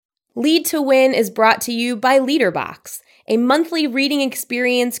Lead to Win is brought to you by LeaderBox, a monthly reading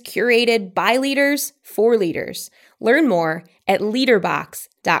experience curated by leaders for leaders. Learn more at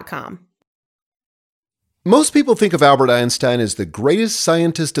leaderbox.com. Most people think of Albert Einstein as the greatest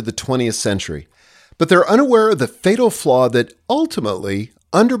scientist of the 20th century, but they're unaware of the fatal flaw that ultimately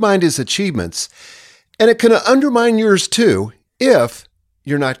undermined his achievements, and it can undermine yours too if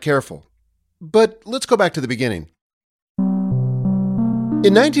you're not careful. But let's go back to the beginning.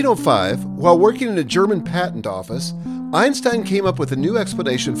 In 1905, while working in a German patent office, Einstein came up with a new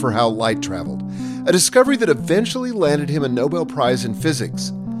explanation for how light traveled, a discovery that eventually landed him a Nobel Prize in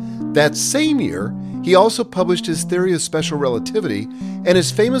physics. That same year, he also published his theory of special relativity and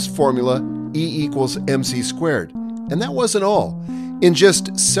his famous formula E equals mc squared. And that wasn't all. In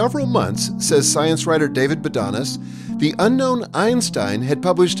just several months, says science writer David Bodanis, the unknown Einstein had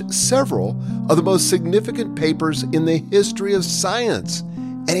published several of the most significant papers in the history of science,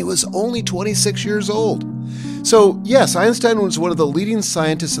 and he was only 26 years old. So yes, Einstein was one of the leading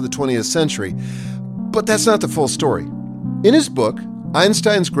scientists of the 20th century, but that's not the full story. In his book,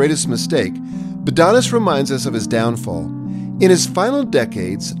 Einstein's Greatest Mistake, Bodanis reminds us of his downfall. In his final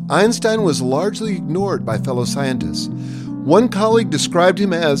decades, Einstein was largely ignored by fellow scientists. One colleague described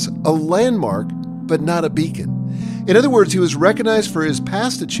him as a landmark, but not a beacon. In other words, he was recognized for his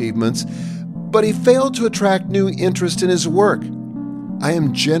past achievements, but he failed to attract new interest in his work. "I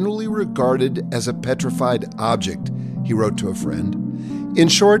am generally regarded as a petrified object," he wrote to a friend. In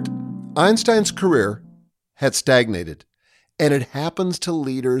short, Einstein's career had stagnated, and it happens to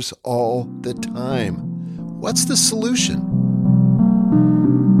leaders all the time. What's the solution?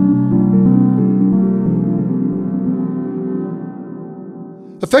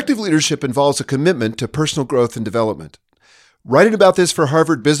 Effective leadership involves a commitment to personal growth and development. Writing about this for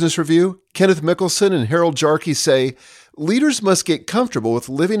Harvard Business Review, Kenneth Mickelson and Harold Jarkey say, leaders must get comfortable with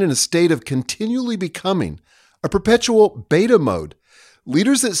living in a state of continually becoming, a perpetual beta mode.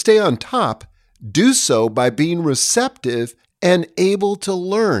 Leaders that stay on top do so by being receptive and able to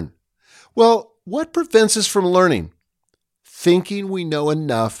learn. Well, what prevents us from learning? Thinking we know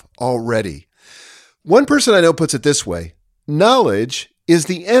enough already. One person I know puts it this way: knowledge is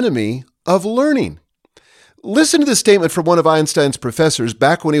the enemy of learning. Listen to this statement from one of Einstein's professors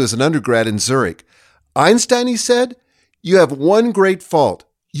back when he was an undergrad in Zurich. Einstein, he said, "You have one great fault.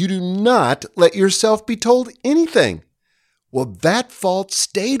 You do not let yourself be told anything." Well, that fault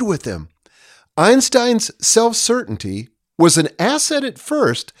stayed with him. Einstein's self-certainty was an asset at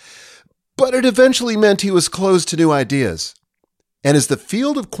first, but it eventually meant he was closed to new ideas. And as the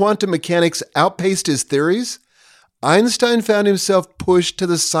field of quantum mechanics outpaced his theories, Einstein found himself pushed to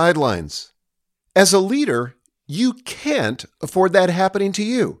the sidelines. As a leader, you can't afford that happening to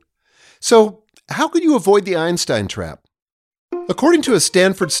you. So, how could you avoid the Einstein trap? According to a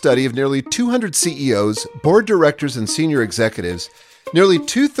Stanford study of nearly 200 CEOs, board directors, and senior executives, nearly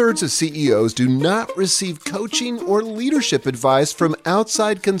 2/3 of CEOs do not receive coaching or leadership advice from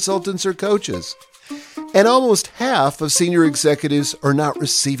outside consultants or coaches. And almost half of senior executives are not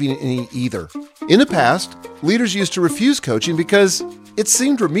receiving any either. In the past, leaders used to refuse coaching because it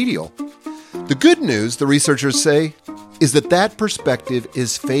seemed remedial. The good news, the researchers say, is that perspective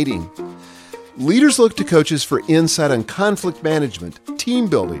is fading. Leaders look to coaches for insight on conflict management, team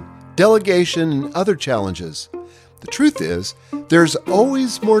building, delegation, and other challenges. The truth is, there's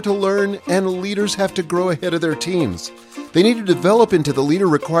always more to learn, and leaders have to grow ahead of their teams. They need to develop into the leader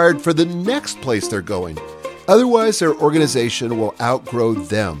required for the next place they're going. Otherwise, their organization will outgrow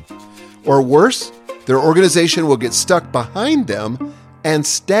them. Or worse, their organization will get stuck behind them and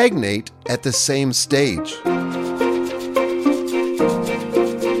stagnate at the same stage.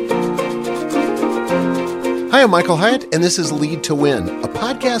 Hi, I'm Michael Hyatt, and this is Lead to Win, a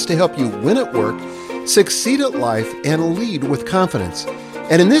podcast to help you win at work, succeed at life, and lead with confidence.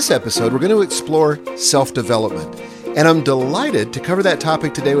 And in this episode, we're going to explore self-development. And I'm delighted to cover that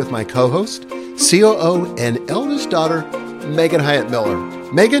topic today with my co-host, COO and eldest daughter, Megan Hyatt Miller.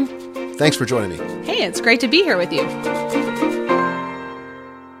 Megan, thanks for joining me. Hey, it's great to be here with you.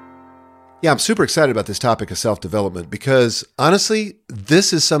 Yeah, I'm super excited about this topic of self-development because honestly,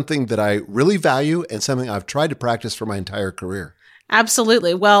 this is something that I really value and something I've tried to practice for my entire career.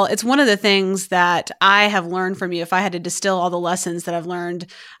 Absolutely. Well, it's one of the things that I have learned from you. If I had to distill all the lessons that I've learned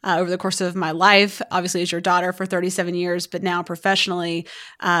over the course of my life, obviously as your daughter for 37 years, but now professionally,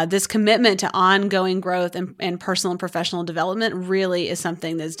 this commitment to ongoing growth and personal and professional development really is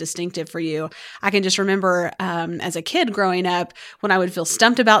something that's distinctive for you. I can just remember as a kid growing up, when I would feel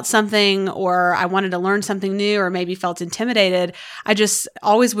stumped about something or I wanted to learn something new or maybe felt intimidated, I just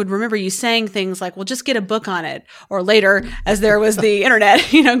always would remember you saying things like, well, just get a book on it. Or later, as there was the internet,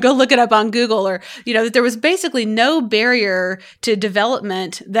 go look it up on Google, or, that there was basically no barrier to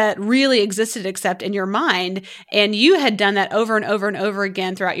development that really existed except in your mind. And you had done that over and over and over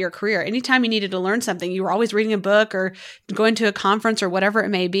again throughout your career. Anytime you needed to learn something, you were always reading a book or going to a conference or whatever it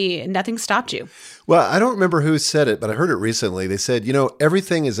may be, and nothing stopped you. Well, I don't remember who said it, but I heard it recently. They said,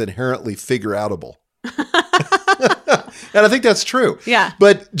 everything is inherently figure-outable. And I think that's true. Yeah.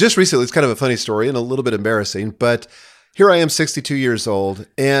 But just recently, it's kind of a funny story and a little bit embarrassing, but here I am, 62 years old,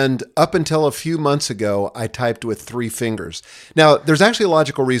 and up until a few months ago, I typed with 3 fingers. Now, there's actually a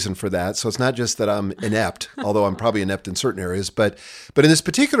logical reason for that, so it's not just that I'm inept, although I'm probably inept in certain areas, but in this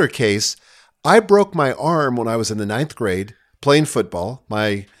particular case, I broke my arm when I was in the 9th grade playing football.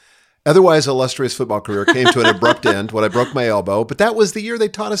 My otherwise illustrious football career came to an abrupt end when I broke my elbow, but that was the year they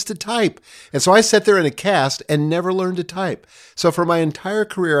taught us to type. And so I sat there in a cast and never learned to type. So for my entire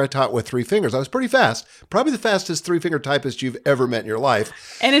career, I taught with 3 fingers. I was pretty fast, probably the fastest 3-finger typist you've ever met in your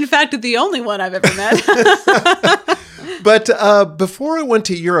life. And in fact, the only one I've ever met. But before I went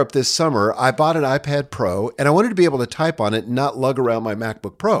to Europe this summer, I bought an iPad Pro, and I wanted to be able to type on it and not lug around my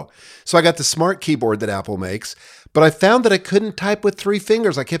MacBook Pro. So I got the smart keyboard that Apple makes. But I found that I couldn't type with 3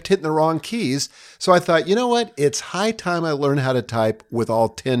 fingers. I kept hitting the wrong keys. So I thought, you know what? It's high time I learn how to type with all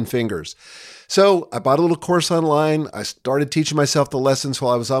 10 fingers. So I bought a little course online. I started teaching myself the lessons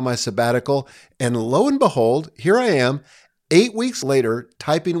while I was on my sabbatical. And lo and behold, here I am, 8 weeks later,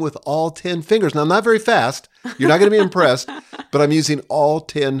 typing with all 10 fingers. Now, I'm not very fast. You're not going to be impressed, but I'm using all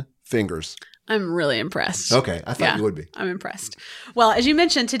 10 fingers. I'm really impressed. Okay, I thought you would be. I'm impressed. Well, as you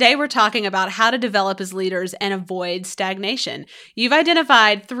mentioned, today we're talking about how to develop as leaders and avoid stagnation. You've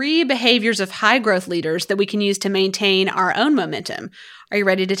identified 3 behaviors of high growth leaders that we can use to maintain our own momentum. Are you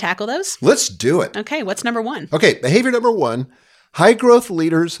ready to tackle those? Let's do it. Okay, what's number 1? Okay, behavior number 1, high growth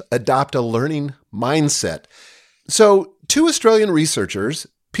leaders adopt a learning mindset. So 2 Australian researchers,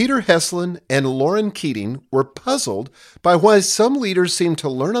 Peter Heslin and Lauren Keating, were puzzled by why some leaders seem to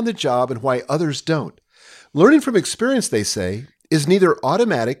learn on the job and why others don't. Learning from experience, they say, is neither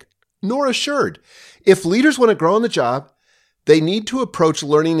automatic nor assured. If leaders want to grow on the job, they need to approach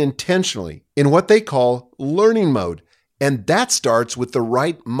learning intentionally in what they call learning mode, and that starts with the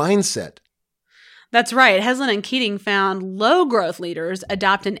right mindset. That's right. Heslin and Keating found low growth leaders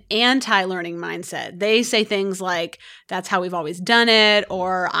adopt an anti-learning mindset. They say things like, that's how we've always done it,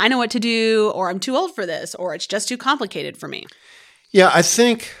 or I know what to do, or I'm too old for this, or it's just too complicated for me. Yeah, I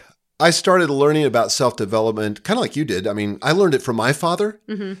think I started learning about self-development kind of like you did. I mean, I learned it from my father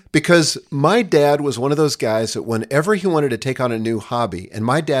because my dad was one of those guys that whenever he wanted to take on a new hobby, and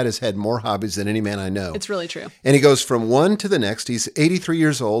my dad has had more hobbies than any man I know. It's really true. And he goes from one to the next. He's 83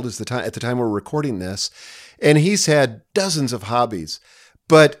 years old at the time we're recording this, and he's had dozens of hobbies.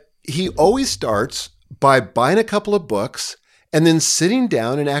 But he always starts by buying a couple of books and then sitting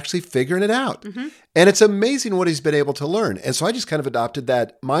down and actually figuring it out. And it's amazing what he's been able to learn. And so I just kind of adopted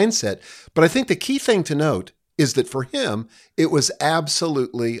that mindset. But I think the key thing to note is that for him, it was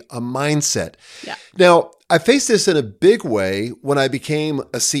absolutely a mindset. Yeah. Now, I faced this in a big way when I became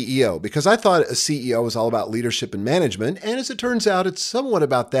a CEO, because I thought a CEO was all about leadership and management. And as it turns out, it's somewhat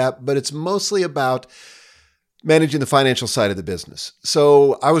about that, but it's mostly about managing the financial side of the business.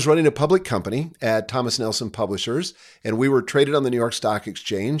 So I was running a public company at Thomas Nelson Publishers, and we were traded on the New York Stock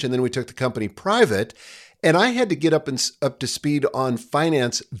Exchange, and then we took the company private, and I had to get up to speed on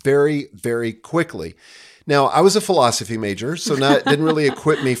finance very, very quickly. Now, I was a philosophy major, so it didn't really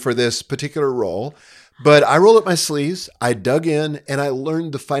equip me for this particular role, but I rolled up my sleeves, I dug in, and I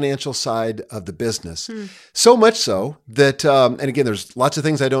learned the financial side of the business. So much so that, and again, there's lots of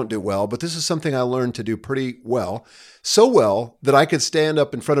things I don't do well, but this is something I learned to do pretty well. So well that I could stand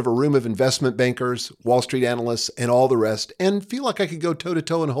up in front of a room of investment bankers, Wall Street analysts, and all the rest, and feel like I could go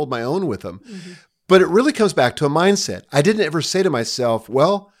toe-to-toe and hold my own with them. But it really comes back to a mindset. I didn't ever say to myself,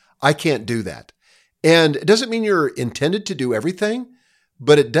 well, I can't do that. And it doesn't mean you're intended to do everything,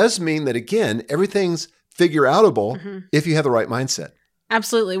 but it does mean that, again, everything's figure-outable if you have the right mindset.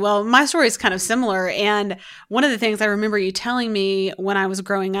 Absolutely. Well, my story is kind of similar. And one of the things I remember you telling me when I was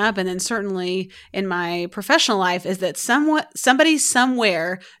growing up, and then certainly in my professional life, is that somebody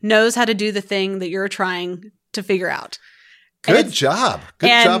somewhere knows how to do the thing that you're trying to figure out. Good job.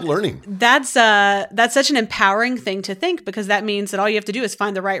 Good job learning. That's such an empowering thing to think, because that means that all you have to do is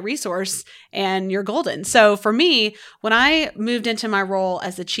find the right resource and you're golden. So for me, when I moved into my role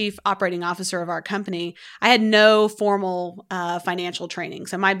as the chief operating officer of our company, I had no formal financial training.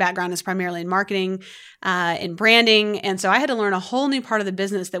 So my background is primarily in marketing, in branding. And so I had to learn a whole new part of the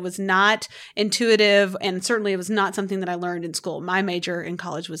business that was not intuitive. And certainly it was not something that I learned in school. My major in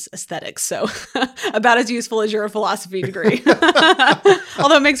college was aesthetics. So about as useful as your philosophy degree.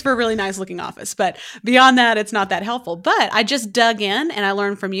 Although it makes for a really nice looking office. But beyond that, it's not that helpful. But I just dug in and I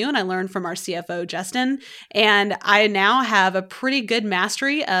learned from you and I learned from our CFO, Justin. And I now have a pretty good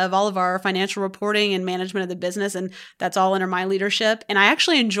mastery of all of our financial reporting and management of the business. And that's all under my leadership. And I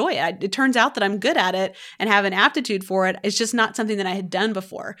actually enjoy it. It turns out that I'm good at it and have an aptitude for it. It's just not something that I had done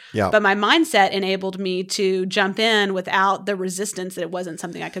before. Yeah. But my mindset enabled me to jump in without the resistance that it wasn't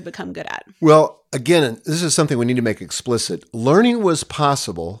something I could become good at. Well, again, this is something we need to make explicit. Learning was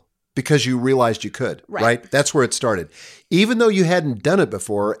possible because you realized you could, right? That's where it started. Even though you hadn't done it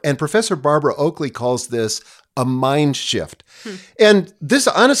before, and Professor Barbara Oakley calls this a mind shift. And this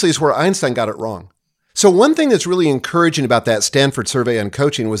honestly is where Einstein got it wrong. So one thing that's really encouraging about that Stanford survey on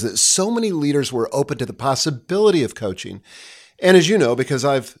coaching was that so many leaders were open to the possibility of coaching. And as you know, because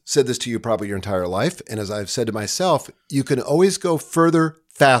I've said this to you probably your entire life, and as I've said to myself, you can always go further,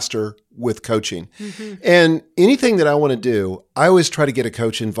 faster with coaching. And anything that I want to do, I always try to get a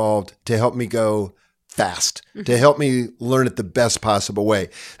coach involved to help me go fast, to help me learn it the best possible way.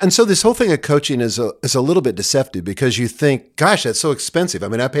 And so this whole thing of coaching is a little bit deceptive because you think, gosh, that's so expensive. I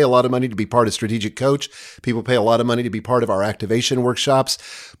mean, I pay a lot of money to be part of Strategic Coach. People pay a lot of money to be part of our activation workshops.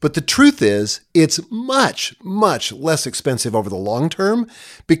 But the truth is, it's much, much less expensive over the long term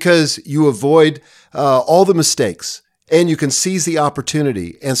because you avoid all the mistakes. And you can seize the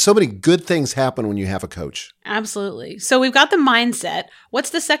opportunity. And so many good things happen when you have a coach. Absolutely. So we've got the mindset. What's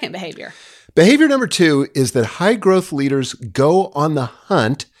the second behavior? Behavior number 2 is that high growth leaders go on the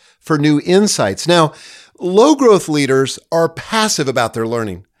hunt for new insights. Now, low growth leaders are passive about their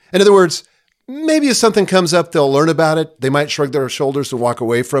learning. In other words, maybe if something comes up, they'll learn about it. They might shrug their shoulders and walk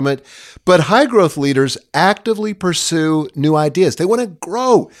away from it. But high growth leaders actively pursue new ideas. They want to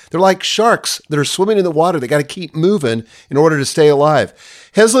grow. They're like sharks that are swimming in the water. They got to keep moving in order to stay alive.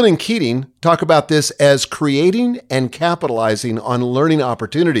 Heslin and Keating talk about this as creating and capitalizing on learning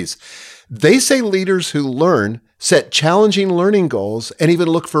opportunities. They say leaders who learn set challenging learning goals and even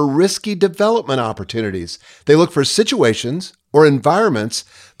look for risky development opportunities. They look for situations or environments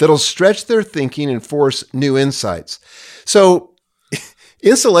that'll stretch their thinking and force new insights. So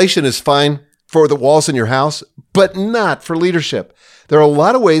insulation is fine for the walls in your house, but not for leadership. There are a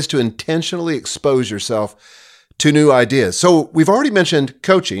lot of ways to intentionally expose yourself to new ideas. So we've already mentioned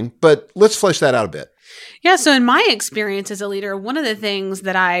coaching, but let's flesh that out a bit. Yeah. So in my experience as a leader, one of the things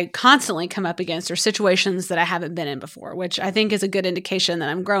that I constantly come up against are situations that I haven't been in before, which I think is a good indication that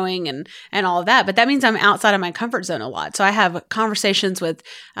I'm growing and all of that. But that means I'm outside of my comfort zone a lot. So I have conversations with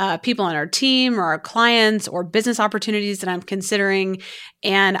people on our team or our clients or business opportunities that I'm considering.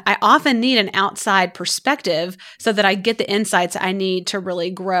 And I often need an outside perspective so that I get the insights I need to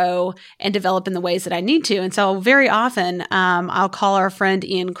really grow and develop in the ways that I need to. And so very often I'll call our friend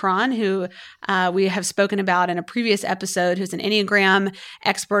Ian Cron, who we have spoken about in a previous episode, who's an Enneagram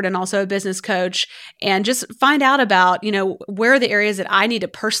expert and also a business coach, and just find out about, where are the areas that I need to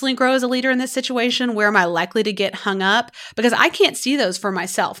personally grow as a leader in this situation? Where am I likely to get hung up? Because I can't see those for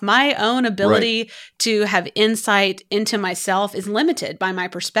myself. My own ability to have insight into myself is limited by my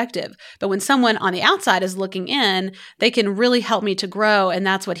perspective. But when someone on the outside is looking in, they can really help me to grow. And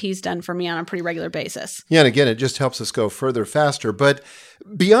that's what he's done for me on a pretty regular basis. Yeah. And again, it just helps us go further, faster. But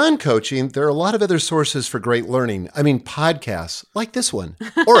beyond coaching, there are a lot of other sources for great learning. I mean, podcasts like this one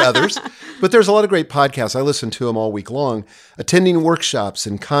or others, but there's a lot of great podcasts. I listen to them all week long, attending workshops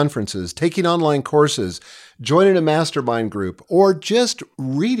and conferences, taking online courses, joining a mastermind group, or just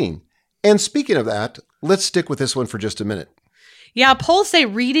reading. And speaking of that, let's stick with this one for just a minute. Yeah, polls say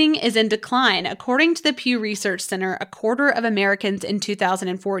reading is in decline. According to the Pew Research Center, a quarter of Americans in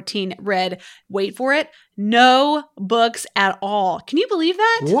 2014 read, wait for it, no books at all. Can you believe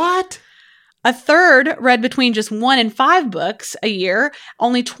that? What? A third read between just 1 and 5 books a year.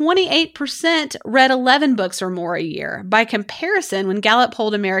 Only 28% read 11 books or more a year. By comparison, when Gallup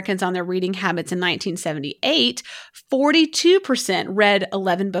polled Americans on their reading habits in 1978, 42% read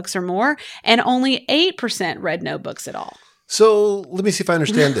 11 books or more, and only 8% read no books at all. So let me see if I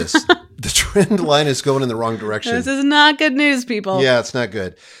understand this. The trend line is going in the wrong direction. This is not good news, people. Yeah, it's not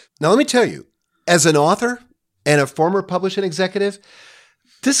good. Now, let me tell you, as an author and a former publishing executive,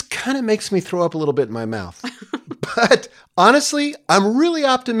 this kind of makes me throw up a little bit in my mouth. But honestly, I'm really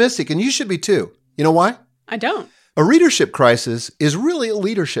optimistic, and you should be too. You know why? I don't. A readership crisis is really a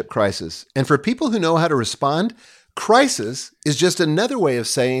leadership crisis. And for people who know how to respond, crisis is just another way of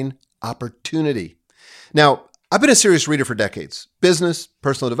saying opportunity. Now, I've been a serious reader for decades. Business,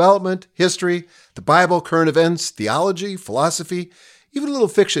 personal development, history, the Bible, current events, theology, philosophy, even a little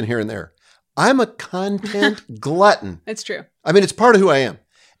fiction here and there. I'm a content glutton. It's true. I mean, it's part of who I am.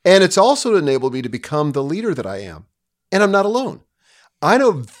 And it's also enabled me to become the leader that I am. And I'm not alone. I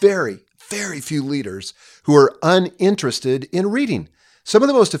know very, very few leaders who are uninterested in reading. Some of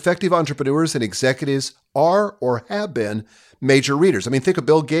the most effective entrepreneurs and executives are or have been major readers. I mean, think of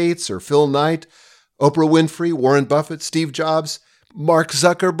Bill Gates or Phil Knight, Oprah Winfrey, Warren Buffett, Steve Jobs, Mark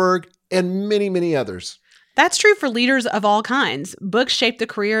Zuckerberg, and many, many others. That's true for leaders of all kinds. Books shaped the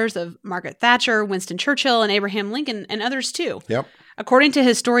careers of Margaret Thatcher, Winston Churchill, and Abraham Lincoln, and others too. Yep. According to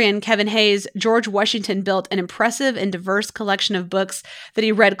historian Kevin Hayes, George Washington built an impressive and diverse collection of books that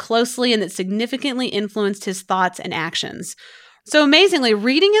he read closely and that significantly influenced his thoughts and actions. So amazingly,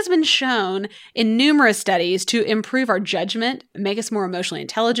 reading has been shown in numerous studies to improve our judgment, make us more emotionally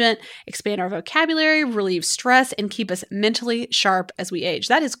intelligent, expand our vocabulary, relieve stress, and keep us mentally sharp as we age.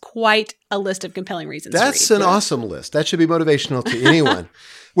 That is quite a list of compelling reasons That's to read. an awesome list. That should be motivational to anyone.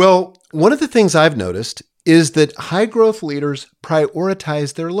 Well, one of the things I've noticed is that high growth leaders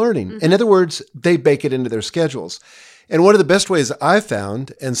prioritize their learning. Mm-hmm. In other words, they bake it into their schedules. And one of the best ways I've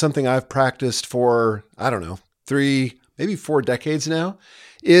found, and something I've practiced for, 3, maybe 4 decades now,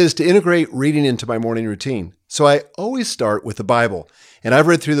 is to integrate reading into my morning routine. So I always start with the Bible. And I've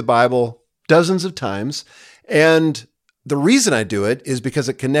read through the Bible dozens of times. And the reason I do it is because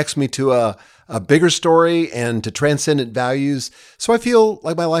it connects me to a bigger story and to transcendent values. So I feel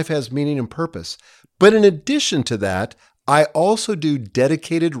like my life has meaning and purpose. But in addition to that, I also do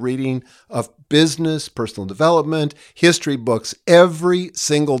dedicated reading of business, personal development, history books every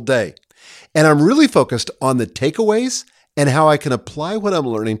single day. And I'm really focused on the takeaways and how I can apply what I'm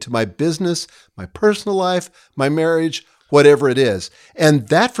learning to my business, my personal life, my marriage, whatever it is. And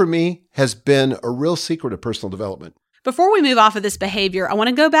that for me has been a real secret of personal development. Before we move off of this behavior, I want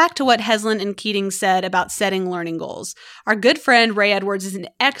to go back to what Heslin and Keating said about setting learning goals. Our good friend Ray Edwards is an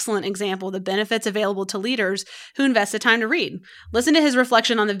excellent example of the benefits available to leaders who invest the time to read. Listen to his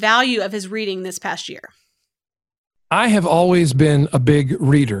reflection on the value of his reading this past year. I have always been a big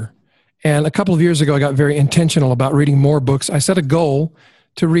reader. And a couple of years ago, I got very intentional about reading more books. I set a goal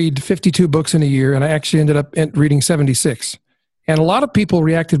to read 52 books in a year, and I actually ended up reading 76. And a lot of people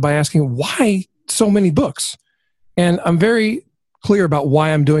reacted by asking, why so many books? And I'm very clear about why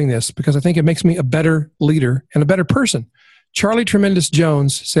I'm doing this, because I think it makes me a better leader and a better person. Charlie Tremendous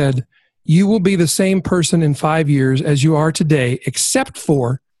Jones said, "You will be the same person in 5 years as you are today, except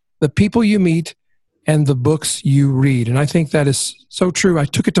for the people you meet and the books you read." And I think that is so true. I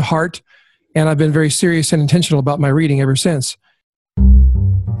took it to heart, and I've been very serious and intentional about my reading ever since.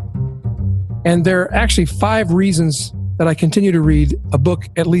 And there are actually 5 reasons that I continue to read a book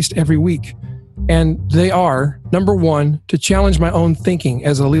at least every week. And they are, number 1, to challenge my own thinking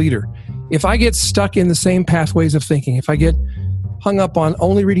as a leader. If I get stuck in the same pathways of thinking, if I get hung up on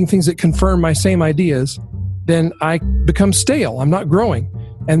only reading things that confirm my same ideas, then I become stale. I'm not growing.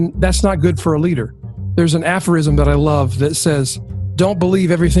 And that's not good for a leader. There's an aphorism that I love that says, "Don't believe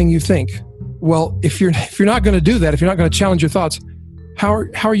everything you think." Well, if you're not going to do that, if you're not going to challenge your thoughts, how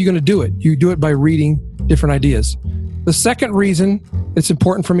are you going to do it? You do it by reading different ideas. The second reason it's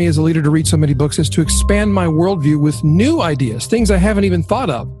important for me as a leader to read so many books is to expand my worldview with new ideas, things I haven't even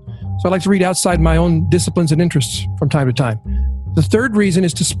thought of. So I like to read outside my own disciplines and interests from time to time. The third reason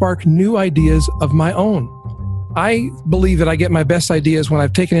is to spark new ideas of my own. I believe that I get my best ideas when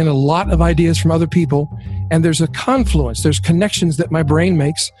I've taken in a lot of ideas from other people, and there's a confluence, there's connections that my brain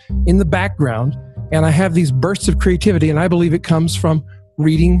makes in the background, and I have these bursts of creativity, and I believe it comes from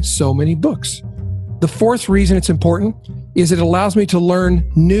reading so many books. The fourth reason it's important is it allows me to learn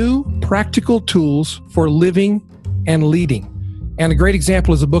new practical tools for living and leading. And a great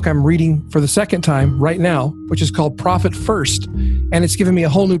example is a book I'm reading for the second time right now, which is called Profit First. And it's given me a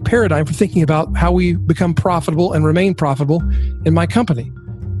whole new paradigm for thinking about how we become profitable and remain profitable in my company.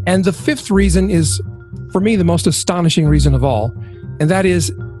 And the fifth reason is, for me, the most astonishing reason of all. And that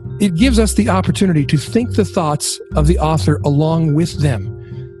is, it gives us the opportunity to think the thoughts of the author along with them.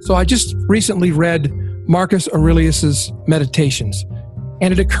 So I just recently read Marcus Aurelius's Meditations.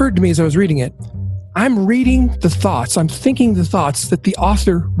 And it occurred to me as I was reading it, I'm reading the thoughts, I'm thinking the thoughts that the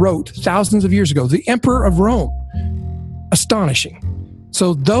author wrote thousands of years ago, the Emperor of Rome. Astonishing.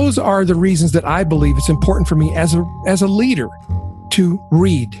 So those are the reasons that I believe it's important for me as a leader to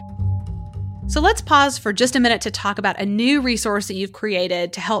read. So let's pause for just a minute to talk about a new resource that you've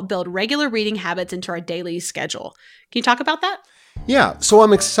created to help build regular reading habits into our daily schedule. Can you talk about that? Yeah, so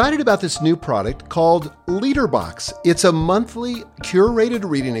I'm excited about this new product called LeaderBox. It's a monthly curated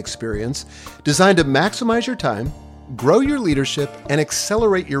reading experience designed to maximize your time, grow your leadership, and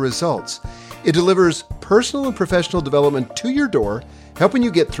accelerate your results. It delivers personal and professional development to your door, helping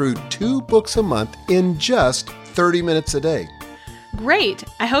you get through 2 books a month in just 30 minutes a day. Great.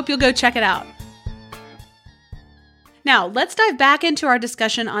 I hope you'll go check it out. Now, let's dive back into our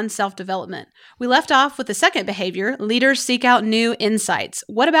discussion on self-development. We left off with the second behavior, leaders seek out new insights.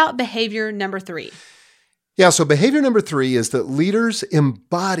 What about behavior number 3? Yeah, so behavior number 3 is that leaders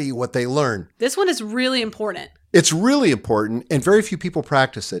embody what they learn. This one is really important. It's really important, and very few people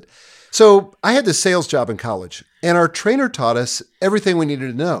practice it. So I had this sales job in college, and our trainer taught us everything we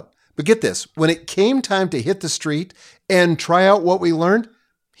needed to know. But get this, when it came time to hit the street and try out what we learned,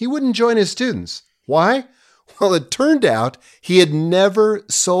 he wouldn't join his students. Why? Well, it turned out he had never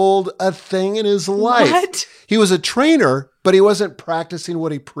sold a thing in his life. What? He was a trainer, but he wasn't practicing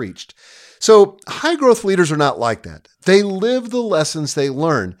what he preached. So high growth leaders are not like that. They live the lessons they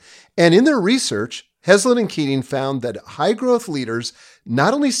learn. And in their research, Heslin and Keating found that high growth leaders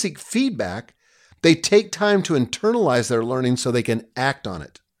not only seek feedback, they take time to internalize their learning so they can act on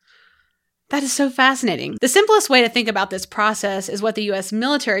it. That is so fascinating. The simplest way to think about this process is what the U.S.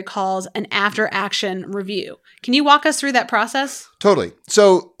 military calls an after-action review. Can you walk us through that process? Totally.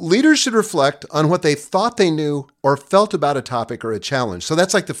 So leaders should reflect on what they thought they knew or felt about a topic or a challenge. So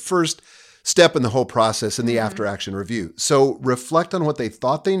that's like the first step in the whole process in the after-action review. So reflect on what they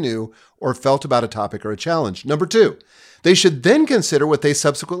thought they knew or felt about a topic or a challenge. Number 2, they should then consider what they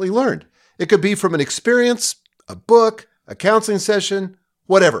subsequently learned. It could be from an experience, a book, a counseling session,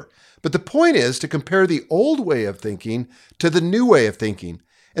 whatever. But the point is to compare the old way of thinking to the new way of thinking.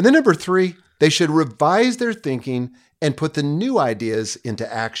 And then number 3, they should revise their thinking and put the new ideas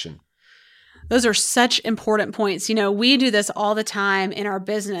into action. Those are such important points. You know, we do this all the time in our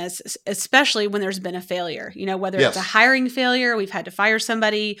business, especially when there's been a failure. You know, whether it's a hiring failure, we've had to fire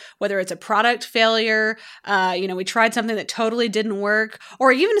somebody, whether it's a product failure, we tried something that totally didn't work,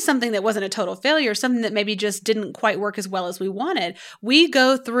 or even something that wasn't a total failure, something that maybe just didn't quite work as well as we wanted. We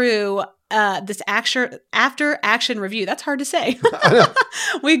go through this after action review. That's hard to say.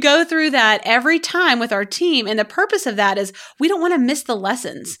 We go through that every time with our team. And the purpose of that is we don't want to miss the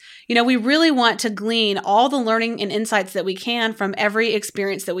lessons. You know, we really want to glean all the learning and insights that we can from every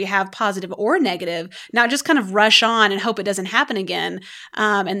experience that we have, positive or negative, not just kind of rush on and hope it doesn't happen again,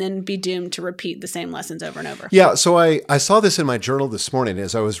 and then be doomed to repeat the same lessons over and over. Yeah. So I saw this in my journal this morning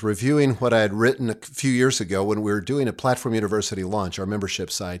as I was reviewing what I had written a few years ago when we were doing a Platform University launch, our membership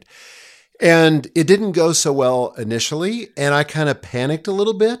site. And it didn't go so well initially, and I kind of panicked a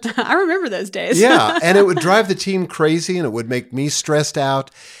little bit. I remember those days. Yeah, and it would drive the team crazy, and it would make me stressed out.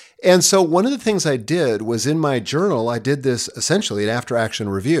 And so one of the things I did was in my journal, I did this essentially an after-action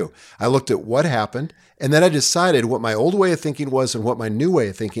review. I looked at what happened, and then I decided what my old way of thinking was and what my new way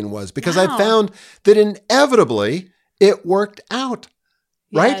of thinking was, because I found that inevitably it worked out,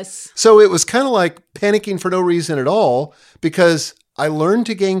 right? Yes. So it was kind of like panicking for no reason at all, because I learned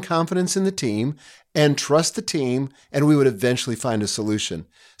to gain confidence in the team and trust the team, and we would eventually find a solution.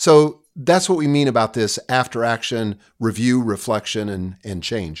 So that's what we mean about this after-action review, reflection, and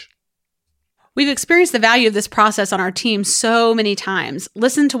change. We've experienced the value of this process on our team so many times.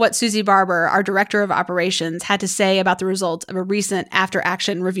 Listen to what Susie Barber, our Director of Operations, had to say about the results of a recent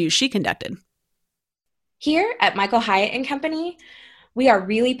after-action review she conducted. Here at Michael Hyatt & Company, we are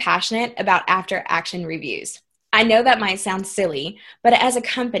really passionate about after-action reviews. I know that might sound silly, but as a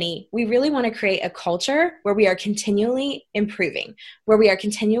company, we really want to create a culture where we are continually improving, where we are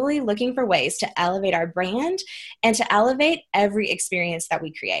continually looking for ways to elevate our brand and to elevate every experience that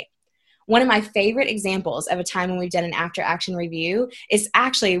we create. One of my favorite examples of a time when we've done an after-action review is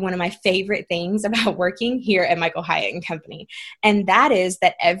actually one of my favorite things about working here at Michael Hyatt & Company. And that is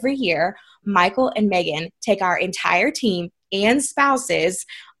that every year, Michael and Megan take our entire team and spouses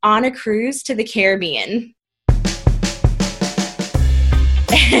on a cruise to the Caribbean.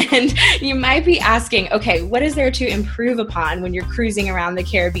 And you might be asking, okay, what is there to improve upon when you're cruising around the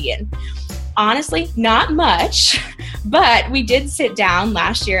Caribbean? Honestly, not much, but we did sit down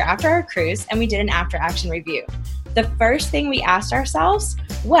last year after our cruise and we did an after-action review. The first thing we asked ourselves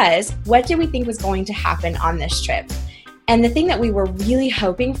was, what did we think was going to happen on this trip? And the thing that we were really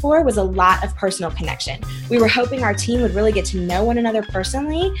hoping for was a lot of personal connection. We were hoping our team would really get to know one another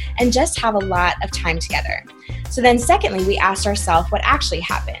personally and just have a lot of time together. So then secondly, we asked ourselves what actually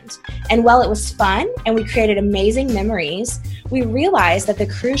happened. And while it was fun and we created amazing memories, we realized that the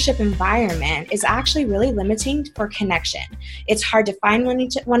cruise ship environment is actually really limiting for connection. It's hard to find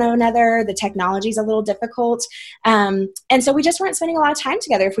one another. The technology is a little difficult. And so we just weren't spending a lot of time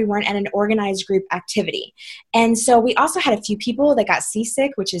together if we weren't at an organized group activity. And so we also had a few people that got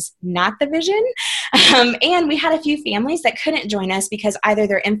seasick, which is not the vision. And we had a few families that couldn't join us because either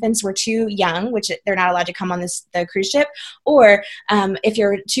their infants were too young, which they're not allowed to come on the cruise ship, or if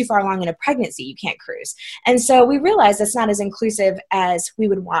you're too far along in a pregnancy, you can't cruise. And so we realized that's not as inclusive inclusive as we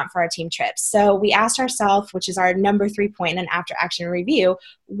would want for our team trips. So we asked ourselves, which is our number 3 point in an after action review,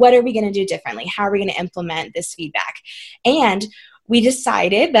 what are we going to do differently? How are we going to implement this feedback? And we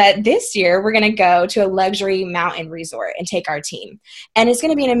decided that this year we're going to go to a luxury mountain resort and take our team. And it's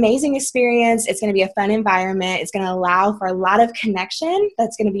going to be an amazing experience. It's going to be a fun environment. It's going to allow for a lot of connection.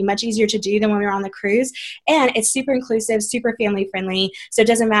 That's going to be much easier to do than when we were on the cruise. And it's super inclusive, super family friendly. So it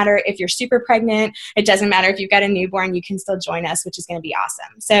doesn't matter if you're super pregnant. It doesn't matter if you've got a newborn. You can still join us, which is going to be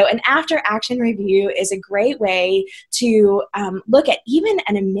awesome. So an after action review is a great way to look at even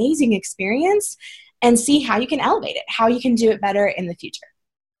an amazing experience and see how you can elevate it, how you can do it better in the future.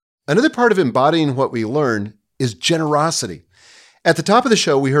 Another part of embodying what we learn is generosity. At the top of the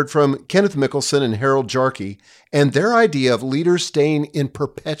show, we heard from Kenneth Mickelson and Harold Jarkey and their idea of leaders staying in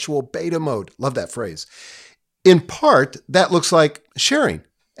perpetual beta mode. Love that phrase. In part, that looks like sharing.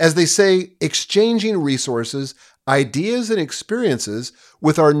 As they say, exchanging resources, ideas, and experiences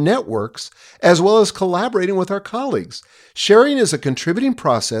with our networks, as well as collaborating with our colleagues. Sharing is a contributing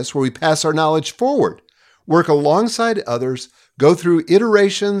process where we pass our knowledge forward, work alongside others, go through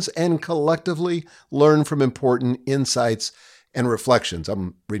iterations, and collectively learn from important insights and reflections.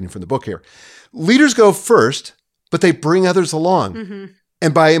 I'm reading from the book here. Leaders go first, but they bring others along. Mm-hmm.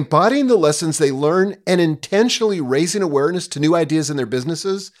 And by embodying the lessons they learn and intentionally raising awareness to new ideas in their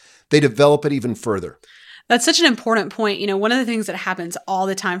businesses, they develop it even further. That's such an important point. You know, one of the things that happens all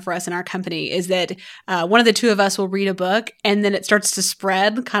the time for us in our company is that one of the two of us will read a book and then it starts to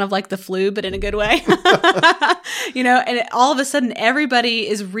spread, kind of like the flu, but in a good way. And all of a sudden everybody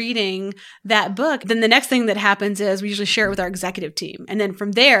is reading that book. Then the next thing that happens is we usually share it with our executive team. And then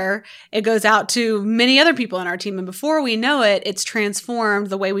from there, it goes out to many other people in our team. And before we know it, it's transformed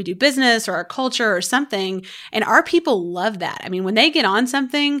the way we do business or our culture or something. And our people love that. I mean, when they get on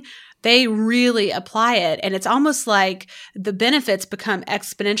something, they really apply it. And it's almost like the benefits become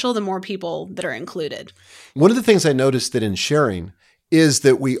exponential the more people that are included. One of the things I noticed that in sharing is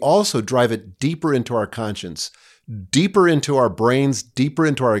that we also drive it deeper into our conscience, deeper into our brains, deeper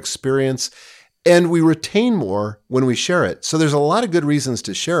into our experience, and we retain more when we share it. So there's a lot of good reasons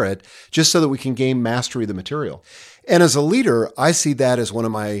to share it, just so that we can gain mastery of the material. And as a leader, I see that as one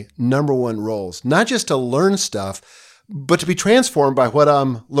of my number one roles, not just to learn stuff, but to be transformed by what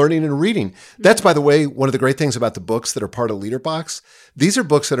I'm learning and reading. That's, by the way, one of the great things about the books that are part of LeaderBox. These are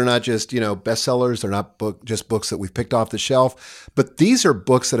books that are not just, bestsellers. They're not just books that we've picked off the shelf, but these are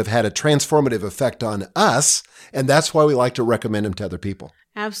books that have had a transformative effect on us. And that's why we like to recommend them to other people.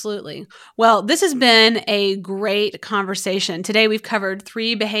 Absolutely. Well, this has been a great conversation. Today, we've covered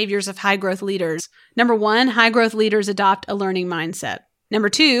 3 behaviors of high-growth leaders. Number 1, high-growth leaders adopt a learning mindset. Number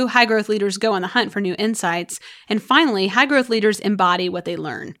 2, high-growth leaders go on the hunt for new insights. And finally, high-growth leaders embody what they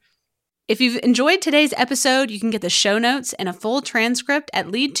learn. If you've enjoyed today's episode, you can get the show notes and a full transcript at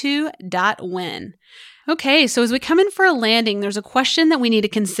lead2.win. Okay, so as we come in for a landing, there's a question that we need to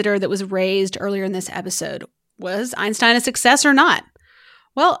consider that was raised earlier in this episode. Was Einstein a success or not?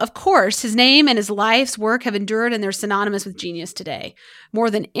 Well, of course, his name and his life's work have endured and they're synonymous with genius today. More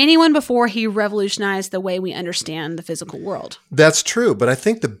than anyone before, he revolutionized the way we understand the physical world. That's true, but I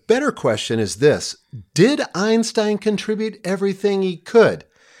think the better question is this. Did Einstein contribute everything he could?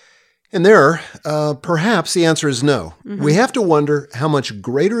 And there, perhaps the answer is no. Mm-hmm. We have to wonder how much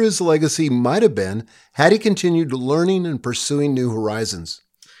greater his legacy might have been had he continued learning and pursuing new horizons.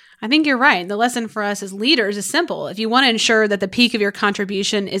 I think you're right. The lesson for us as leaders is simple. If you want to ensure that the peak of your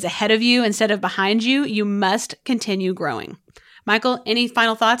contribution is ahead of you instead of behind you, you must continue growing. Michael, any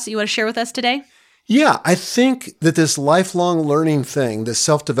final thoughts that you want to share with us today? Yeah, I think that this lifelong learning thing, this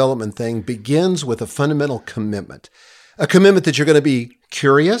self-development thing, begins with a fundamental commitment. A commitment that you're going to be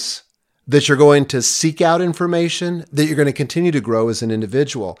curious, that you're going to seek out information, that you're going to continue to grow as an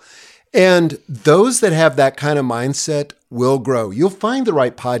individual. And those that have that kind of mindset will grow. You'll find the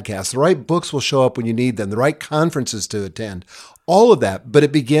right podcasts, the right books will show up when you need them, the right conferences to attend, all of that. But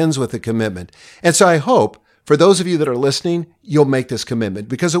it begins with a commitment. And so I hope for those of you that are listening, you'll make this commitment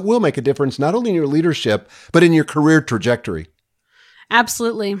because it will make a difference not only in your leadership, but in your career trajectory.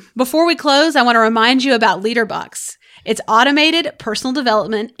 Absolutely. Before we close, I want to remind you about LeaderBox. It's automated personal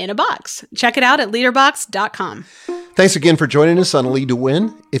development in a box. Check it out at leaderbox.com. Thanks again for joining us on Lead to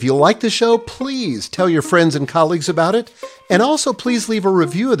Win. If you like the show, please tell your friends and colleagues about it. And also please leave a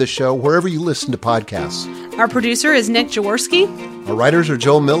review of the show wherever you listen to podcasts. Our producer is Nick Jaworski. Our writers are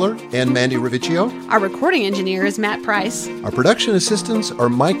Joel Miller and Mandy Ravicchio. Our recording engineer is Matt Price. Our production assistants are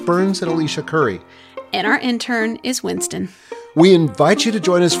Mike Burns and Alicia Curry. And our intern is Winston. We invite you to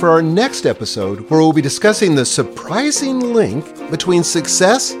join us for our next episode, where we'll be discussing the surprising link between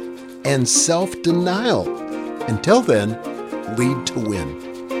success and self-denial. Until then, Lead to Win.